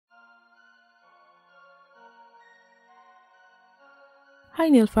Hi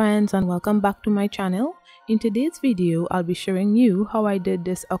nail friends, and welcome back to my channel. In today's video, I'll be showing you how I did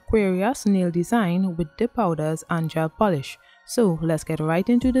this Aquarius nail design with dip powders and gel polish. So let's get right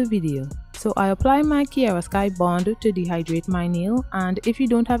into the video. So I apply my Cherael Sky bond to dehydrate my nail, and if you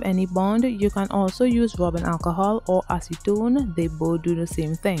don't have any bond, you can also use rubbing alcohol or acetone. They both do the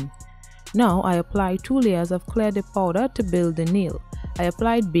same thing. Now I apply 2 layers of clear dip powder to build the nail. I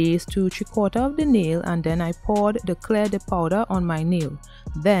applied base to 3/4 of the nail and then I poured the clear dip powder on my nail.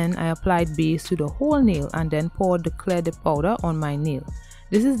 Then I applied base to the whole nail and then poured the clear dip powder on my nail.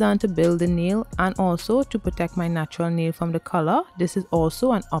 This is done to build the nail and also to protect my natural nail from the color. This is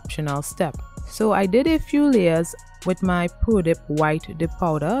also an optional step. So I did a few layers with my Pro Dip white dip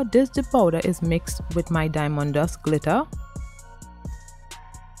powder. This dip powder is mixed with my diamond dust glitter.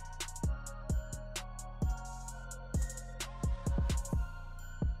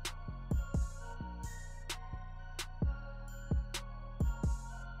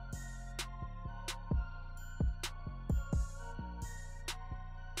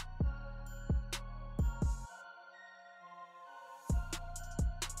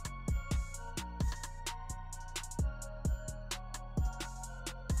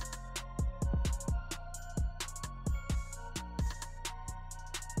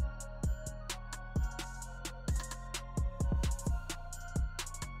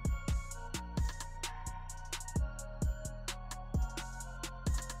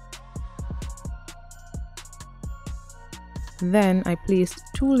 Then I placed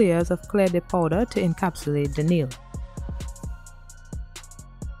 2 layers of clear dip powder to encapsulate the nail.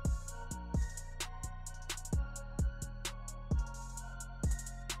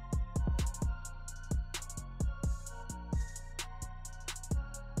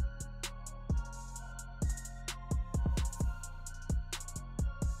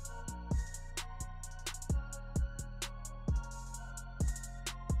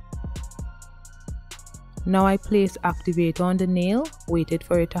 Now I placed activator on the nail, waited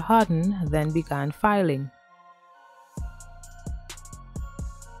for it to harden, then began filing.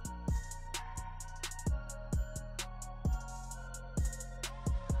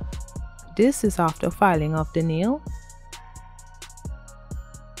 This is after filing of the nail.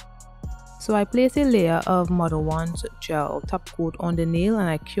 So I placed a layer of Model 1's gel top coat on the nail and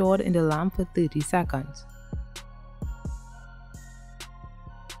I cured in the lamp for 30 seconds.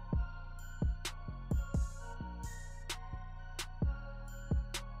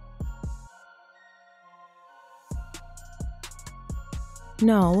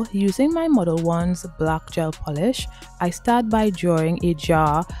 Now, using my Model 1's black gel polish, I start by drawing a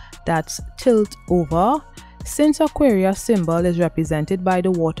jar that's tilt over. Since Aquarius symbol is represented by the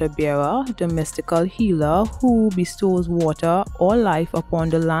water bearer, the mystical healer who bestows water or life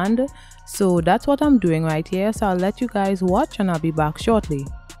upon the land, so that's what I'm doing right here. So I'll let you guys watch and I'll be back shortly.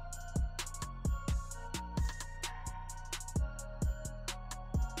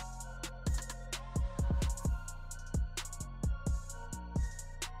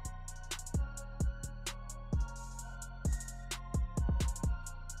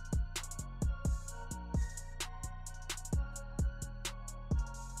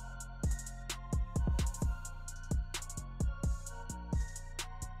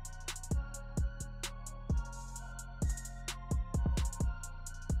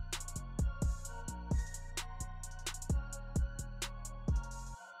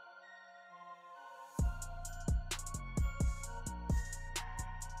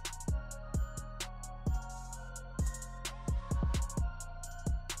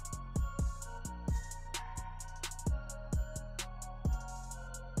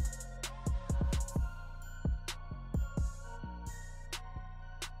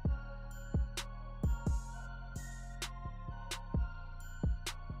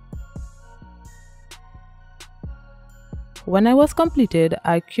 When I was completed,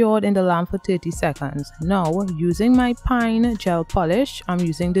 I cured in the lamp for 30 seconds. Now, using my pine gel polish, I'm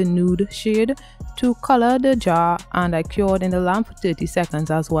using the nude shade to color the jar and I cured in the lamp for 30 seconds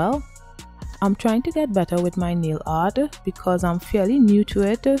as well. I'm trying to get better with my nail art because I'm fairly new to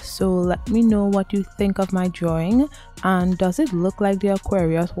it, so let me know what you think of my drawing and does it look like the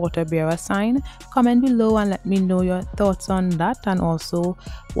Aquarius water bearer sign? Comment below and let me know your thoughts on that, and also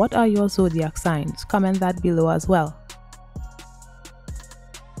what are your zodiac signs? Comment that below as well.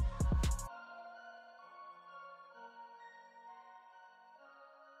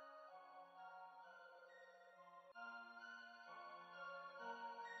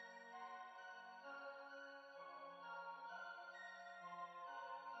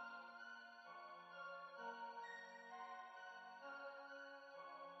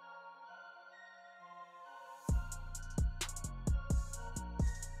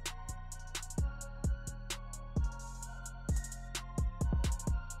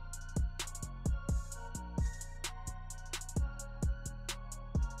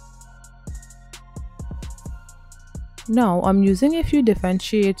 Now I'm using a few different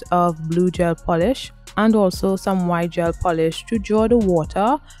shades of blue gel polish and also some white gel polish to draw the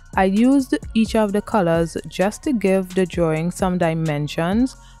water. I used each of the colors just to give the drawing some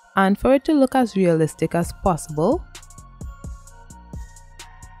dimensions and for it to look as realistic as possible.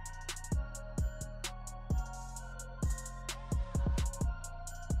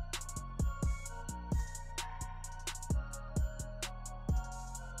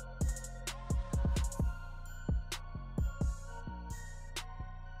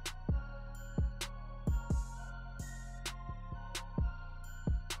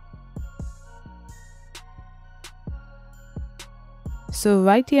 So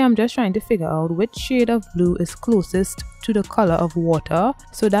right here I'm just trying to figure out which shade of blue is closest to the color of water.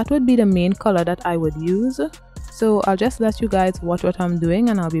 So that would be the main color that I would use. So I'll just let you guys watch what I'm doing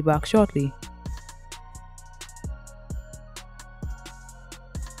and I'll be back shortly.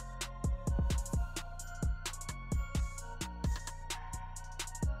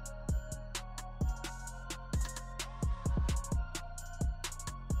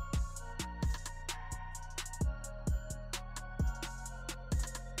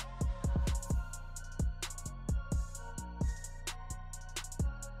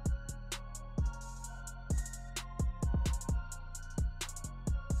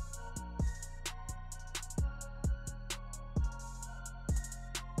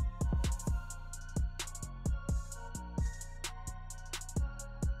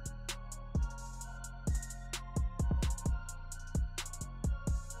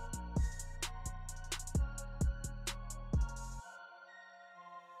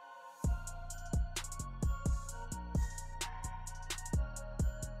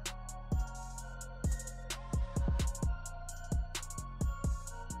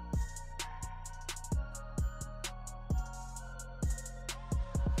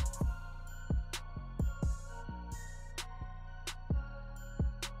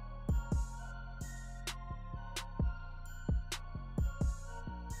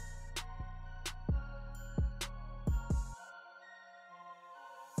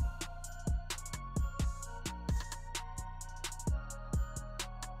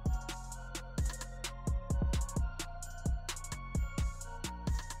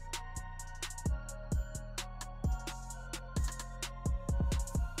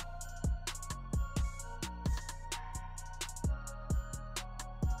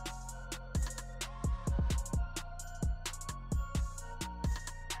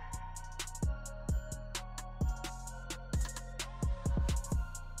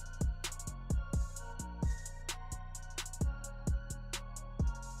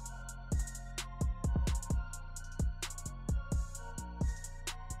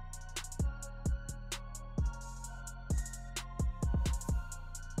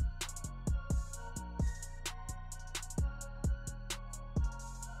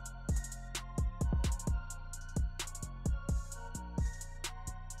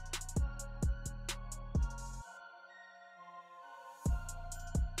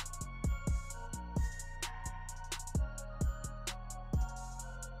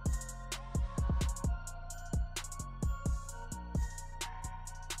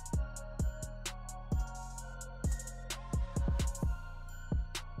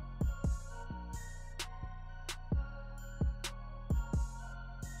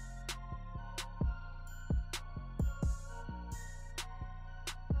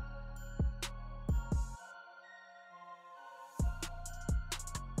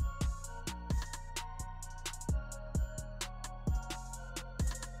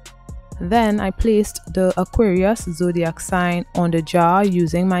 Then I placed the Aquarius Zodiac sign on the jar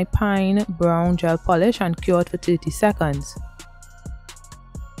using my pine brown gel polish and cured for 30 seconds.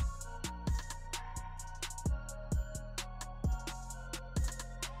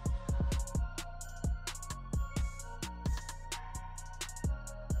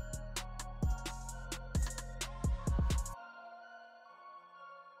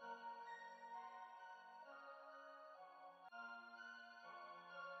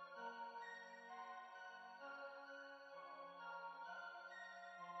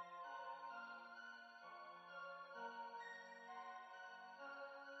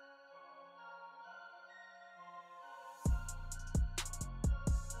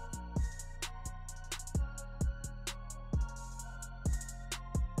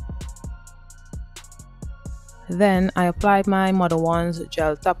 Then I applied my Mother One's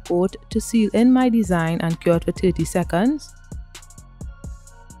gel top coat to seal in my design and cured for 30 seconds.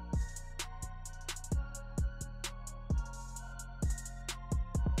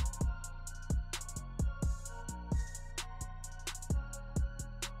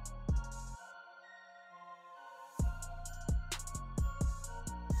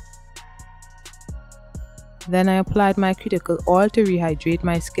 Then I applied my cuticle oil to rehydrate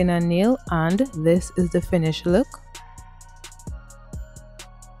my skin and nail, and this is the finished look.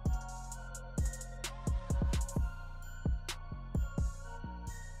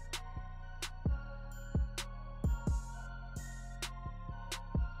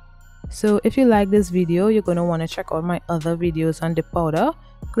 So if you like this video, you're going to want to check out my other videos on dip powder.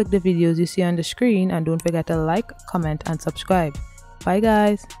 Click the videos you see on the screen and don't forget to like, comment and subscribe. Bye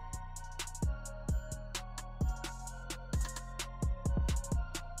guys.